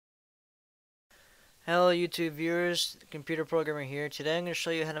Hello YouTube viewers, Computer Programmer here. Today I'm going to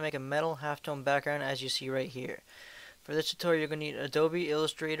show you how to make a metal halftone background as you see right here. For this tutorial you're going to need Adobe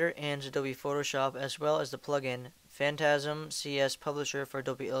Illustrator and Adove Photoshop as well as the plugin Phantasm CS Publisher for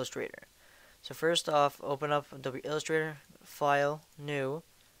Adobe Illustrator. So first off, open up Adobe Illustrator, File, New.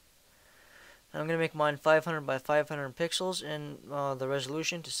 I'm going to make mine 500 by 500 pixels and the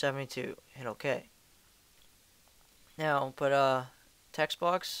resolution to 72. Hit OK. Now put a text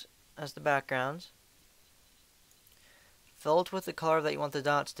box as the background. Fill it with the color that you want the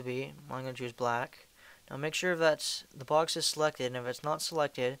dots to be. I'm going to choose black. Now make sure that the box is selected, and if it's not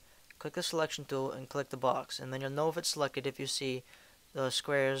selected, click the selection tool and click the box, and then you'll know if it's selected if you see the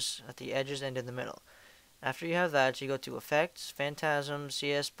squares at the edges and in the middle. After you have that, you go to Effects, Phantasm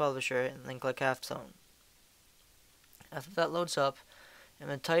CS Publisher, and then click Halftone. After that loads up, in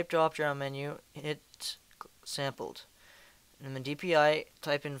the Type drop-down menu, hit Sampled. In the DPI,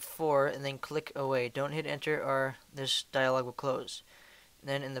 type in 4 and then click away. Don't hit enter or this dialog will close. And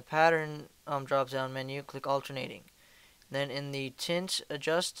then in the pattern drop down menu, click alternating. Then in the tint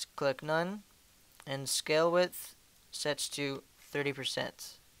adjust, click none, and scale width sets to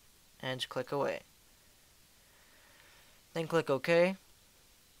 30% and click away. Then click OK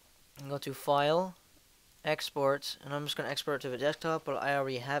and go to File, Export, and I'm just going to export it to the desktop, but I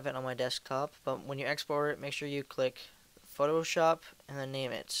already have it on my desktop. But when you export it, make sure you click Photoshop and then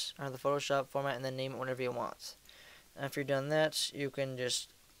name it, or the Photoshop format and then name it whatever you want. After you've done that, you can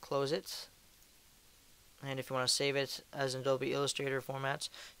just close it, and if you want to save it as an Adobe Illustrator format,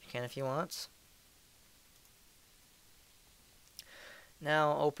 you can if you want.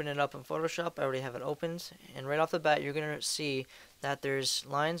 Now open it up in Photoshop. I already have it opened, and right off the bat you're going to see that there's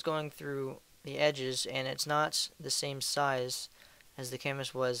lines going through the edges and it's not the same size as the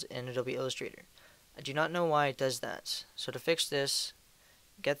canvas was in Adobe Illustrator. I do not know why it does that. So to fix this,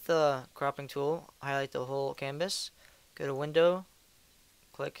 get the cropping tool, highlight the whole canvas, go to Window,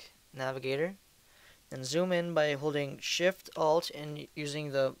 click Navigator, then zoom in by holding Shift Alt and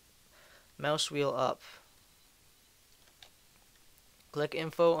using the mouse wheel up. Click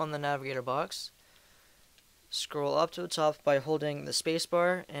Info on the Navigator box. Scroll up to the top by holding the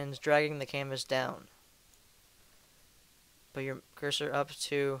spacebar and dragging the canvas down. Put your cursor up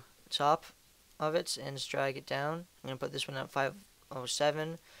to the top of it and just drag it down. I'm going to put this one at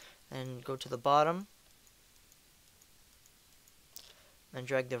 507 and go to the bottom and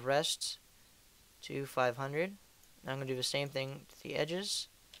drag the rest to 500. Now I'm going to do the same thing to the edges.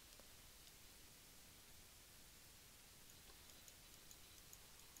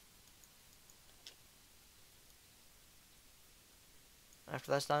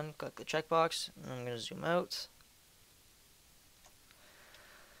 After that's done, click the checkbox, and I'm going to zoom out.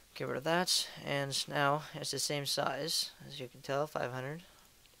 Get rid of that, and now it's the same size, as you can tell, 500.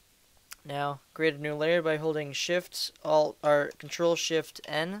 Now, create a new layer by holding Shift, Alt, or Control Shift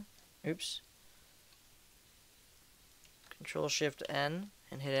N. Oops. Control Shift N,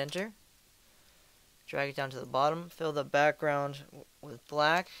 and hit Enter. Drag it down to the bottom. Fill the background with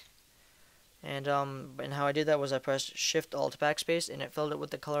black. And how I did that was I pressed Shift Alt Backspace, and it filled it with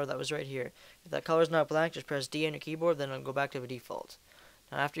the color that was right here. If that color is not black, just press D on your keyboard, then it'll go back to the default.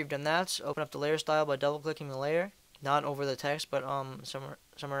 Now after you've done that, open up the layer style by double clicking the layer, not over the text, but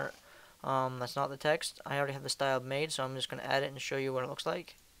somewhere that's not the text. I already have the style made, so I'm just going to add it and show you what it looks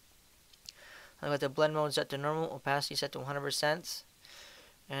like. I've got the blend mode set to normal, opacity set to 100%,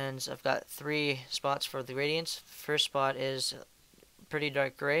 and I've got 3 spots for the gradients. First spot is pretty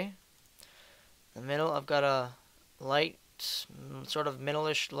dark gray. In the middle, I've got a light, sort of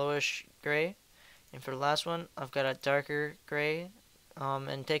middle-ish, lowish gray, and for the last one, I've got a darker gray.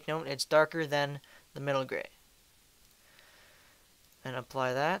 And take note, it's darker than the middle gray. And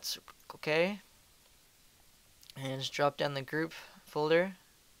apply that. OK. And just drop down the group folder.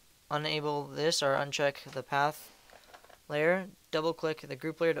 Enable this or uncheck the path layer. Double click the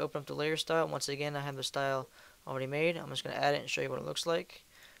group layer to open up the layer style. Once again, I have the style already made. I'm just going to add it and show you what it looks like.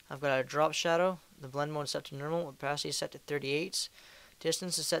 I've got a drop shadow. The blend mode is set to normal. Opacity is set to 38.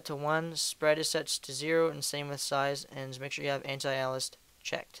 Distance is set to 1, spread is set to 0, and same with size, and make sure you have anti-alias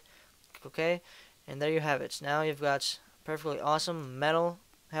checked. Click OK, and there you have it. Now you've got perfectly awesome metal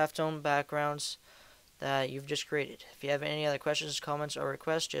halftone backgrounds that you've just created. If you have any other questions, comments, or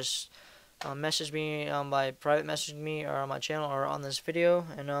requests, just message me by private messaging me or on my channel or on this video,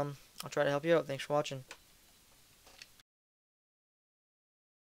 and I'll try to help you out. Thanks for watching.